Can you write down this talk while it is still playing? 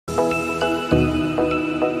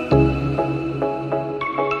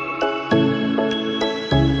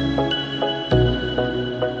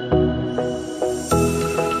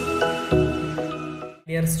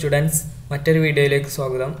Students, മറ്റൊരു വീഡിയോയിലേക്ക്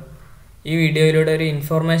സ്വാഗതം. ഈ വീഡിയോയിലൂടെ ഒരു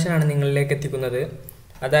ഇൻഫോർമേഷനാണ് നിങ്ങളിലേക്ക് എത്തിക്കുന്നത്.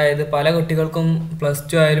 അതായത് പല കുട്ടികൾക്കും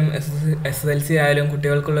 +2 ആയാലും SSLC ആയാലും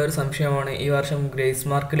കുട്ടികൾക്കുള്ള ഒരു സംശയമാണ് ഈ വർഷം ഗ്രേസ്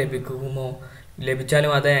മാർക്ക് ലഭിക്കുമോ,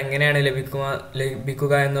 ലഭിച്ചാലും അത് എങ്ങനെയാണ്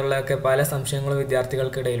ലഭിക്കുക എന്നുള്ളതൊക്കെ പല സംശയങ്ങളും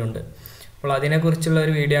വിദ്യാർത്ഥികൾക്കിടയിലുണ്ട്. അപ്പോൾ അതിനെക്കുറിച്ചുള്ള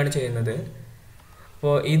ഒരു വീഡിയോ ആണ് ചെയ്യുന്നത്.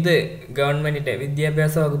 അപ്പോൾ ഇത് ഗവൺമെൻറ്റിൻ്റെ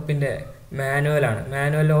വിദ്യാഭ്യാസ വകുപ്പിൻ്റെ മാനുവലാണ്.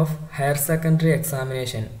 Manual of higher secondary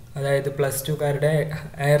examination, അതായത് +2കാരുടെ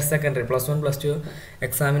ഹയർ സെക്കൻഡറി +1 +2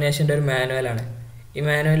 എക്സാമിനേഷൻ്റെ ഒരു മാനുവലാണ്. ഈ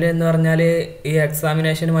മാനുവൽ എന്ന് പറഞ്ഞാൽ ഈ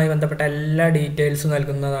എക്സാമിനേഷനുമായി ബന്ധപ്പെട്ട എല്ലാ ഡീറ്റെയിൽസും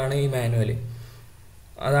നൽകുന്നതാണ് ഈ മാനുവൽ.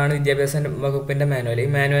 അതാണ് വിദ്യാഭ്യാസ വകുപ്പിൻ്റെ മാനുവൽ. ഈ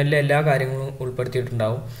മാനുവലിൽ എല്ലാ കാര്യങ്ങളും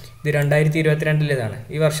ഉൾപ്പെടുത്തിയിട്ടുണ്ടാവും. ഇത് 2022-ലേതാണ്.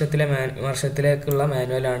 ഈ വർഷത്തിലേക്കുള്ള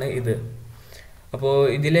മാനുവലാണ് ഇത്. അപ്പോൾ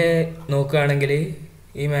ഇതിൽ നോക്കുകയാണെങ്കിൽ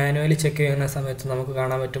ഈ മാനുവൽ ചെക്ക് ചെയ്യുന്ന സമയത്ത് നമുക്ക്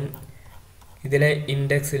കാണാൻ പറ്റും, ഇതിലെ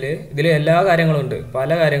ഇൻഡെക്സിൽ ഇതിൽ എല്ലാ കാര്യങ്ങളുമുണ്ട്, പല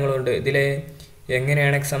കാര്യങ്ങളുമുണ്ട്. ഇതിൽ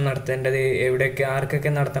എങ്ങനെയാണ് എക്സാം നടത്തേണ്ടത്, എവിടെയൊക്കെ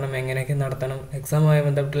ആർക്കൊക്കെ നടത്തണം, എങ്ങനെയൊക്കെ നടത്തണം, എക്സാമുമായി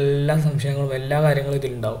ബന്ധപ്പെട്ട എല്ലാ സംശയങ്ങളും എല്ലാ കാര്യങ്ങളും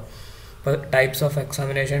ഇതിലുണ്ടാവും. ഇപ്പോൾ types of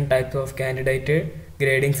examination, types of candidate,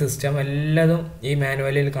 grading system എല്ലാതും ഈ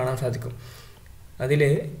മാനുവലിൽ കാണാൻ സാധിക്കും. അതിൽ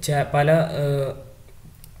പല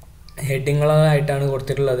ഹെഡിങ്ങുകളായിട്ടാണ്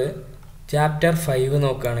കൊടുത്തിട്ടുള്ളത്. ചാപ്റ്റർ 5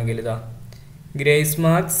 നോക്കുകയാണെങ്കിൽ ഇതാ grace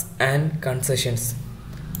marks and concessions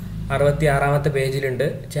 66-ാമത്തെ പേജിലുണ്ട്.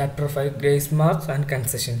 Chapter 5 grace marks and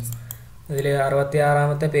concessions. അതിൽ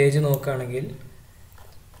 66-ാമത്തെ പേജ് നോക്കുകയാണെങ്കിൽ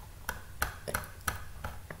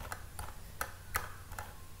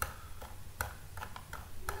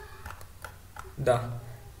ഇതാ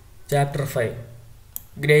chapter 5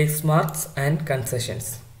 grace marks and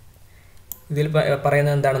concessions. ഇതിൽ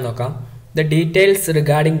പറയുന്നത് എന്താണെന്ന് നോക്കാം. The details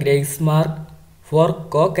regarding grace mark for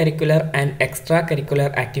co-curricular and extra-curricular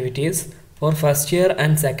activities for first year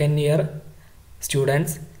and second year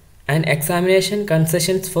students and examination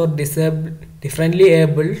concessions for differently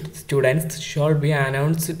abled students shall be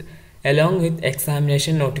announced along with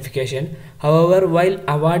examination notification. However, while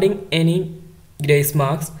awarding any grace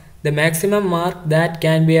marks, the maximum mark that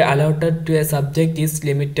can be allotted to a subject is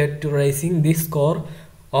limited to raising the score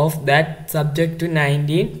of that subject to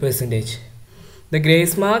 19%. The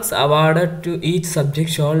grace marks awarded to each subject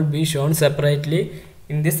shall be shown separately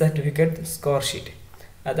in the certificate score sheet.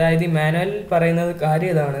 അതായത് ഈ manual പറയുന്നത്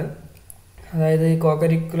കാര്യം ഇതാണ്. അതായത് ഈ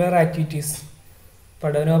co-curricular activities,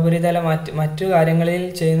 പഠനോപരിതല മറ്റു കാര്യങ്ങളിൽ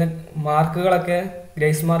ചെയ്യുന്ന മാർക്കുകളൊക്കെ,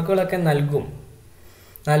 ഗ്രേസ് മാർക്കുകളൊക്കെ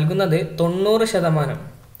നൽകുന്നത് 90%,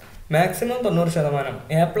 മാക്സിമം 90%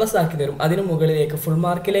 A+ ആക്കി തരും. അതിന് മുകളിലേക്ക് ഫുൾ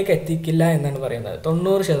മാർക്കിലേക്ക് എത്തിക്കില്ല എന്നാണ് പറയുന്നത്.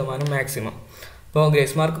 90% മാക്സിമം. ഇപ്പോൾ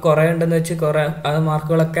ഗ്രേസ് മാർക്ക് കുറേ ഉണ്ടെന്ന് വെച്ച് കുറേ അത്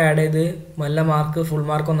മാർക്കുകളൊക്കെ ആഡ് ചെയ്ത് നല്ല മാർക്ക് ഫുൾ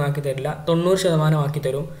മാർക്കൊന്നും ആക്കി തരില്ല, 90% ആക്കി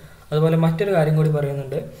തരും. അതുപോലെ മറ്റൊരു കാര്യം കൂടി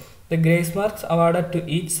പറയുന്നുണ്ട്. The grace marks awarded to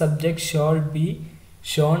each subject shawl be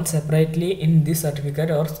shown separately in the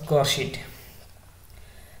certificate or score sheet.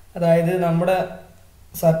 അതായത് നമ്മുടെ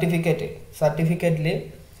സർട്ടിഫിക്കറ്റിൽ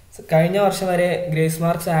കഴിഞ്ഞ വർഷം വരെ ഗ്രേസ്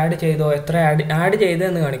മാർക്സ് ആഡ് ചെയ്തോ, എത്ര ആഡ്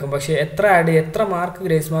ചെയ്തതെന്ന് കാണിക്കും. പക്ഷേ എത്ര മാർക്ക്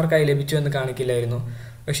ഗ്രേസ് മാർക്കായി ലഭിച്ചു എന്ന് കാണിക്കില്ലായിരുന്നു.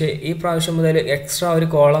 പക്ഷേ ഈ പ്രാവശ്യം മുതൽ എക്സ്ട്രാ ഒരു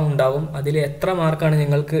കോളം ഉണ്ടാവും. അതിൽ എത്ര മാർക്കാണ്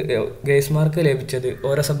നിങ്ങൾക്ക് ഗ്രേസ് മാർക്ക് ലഭിച്ചത്,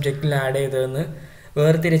 ഓരോ സബ്ജക്റ്റിൽ ആഡ് ചെയ്തതെന്ന്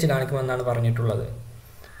വേർതിരിച്ച് കാണിക്കുമെന്നാണ് പറഞ്ഞിട്ടുള്ളത്.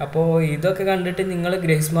 അപ്പോൾ ഇതൊക്കെ കണ്ടിട്ട് നിങ്ങൾ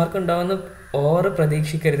ഗ്രേസ് മാർക്ക് ഉണ്ടാവുമെന്ന് ഓവർ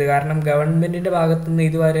പ്രതീക്ഷിക്കരുത്. കാരണം ഗവൺമെൻറ്റിൻ്റെ ഭാഗത്തുനിന്ന്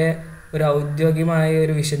ഇതുവരെ ഒരു ഔദ്യോഗികമായ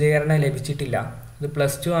ഒരു വിശദീകരണം ലഭിച്ചിട്ടില്ല. ഇത്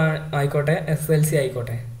 +2 ആയിക്കോട്ടെ, SSLC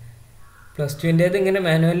ആയിക്കോട്ടെ. +2-ൻ്റേത് ഇങ്ങനെ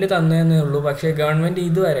മാനുവലിൽ തന്നതന്നേ ഉള്ളൂ. പക്ഷേ ഗവൺമെൻറ്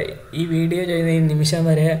ഇതുവരെ ഈ വീഡിയോ ചെയ്യുന്ന ഈ നിമിഷം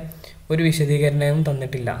വരെ ഒരു വിശദീകരണവും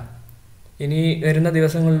തന്നിട്ടില്ല. ഇനി വരുന്ന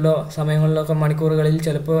ദിവസങ്ങളിലോ സമയങ്ങളിലോ മണിക്കൂറുകളിൽ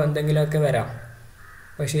ചിലപ്പോൾ എന്തെങ്കിലുമൊക്കെ വരാം.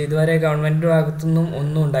 പക്ഷേ ഇതുവരെ ഗവൺമെൻറ് ഭാഗത്തുനിന്നും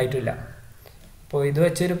ഒന്നും ഉണ്ടായിട്ടില്ല. അപ്പോൾ ഇത്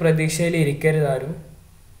വെച്ചൊരു പ്രതീക്ഷയിൽ ഇരിക്കരുത് ആരും.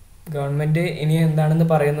 ഗവൺമെൻറ് ഇനി എന്താണെന്ന്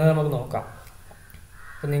പറയുന്നത് നമുക്ക് നോക്കാം.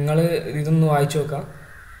 അപ്പോൾ നിങ്ങൾ ഇതൊന്ന് വായിച്ചു നോക്കാം.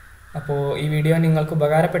 അപ്പോൾ ഈ വീഡിയോ നിങ്ങൾക്ക്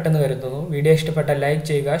ഉപകാരപ്പെട്ടെന്ന് കരുതുന്നു. വീഡിയോ ഇഷ്ടപ്പെട്ടാൽ ലൈക്ക്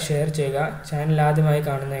ചെയ്യുക, ഷെയർ ചെയ്യുക. ചാനൽ ആദ്യമായി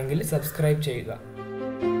കാണുന്നതെങ്കിൽ സബ്സ്ക്രൈബ് ചെയ്യുക.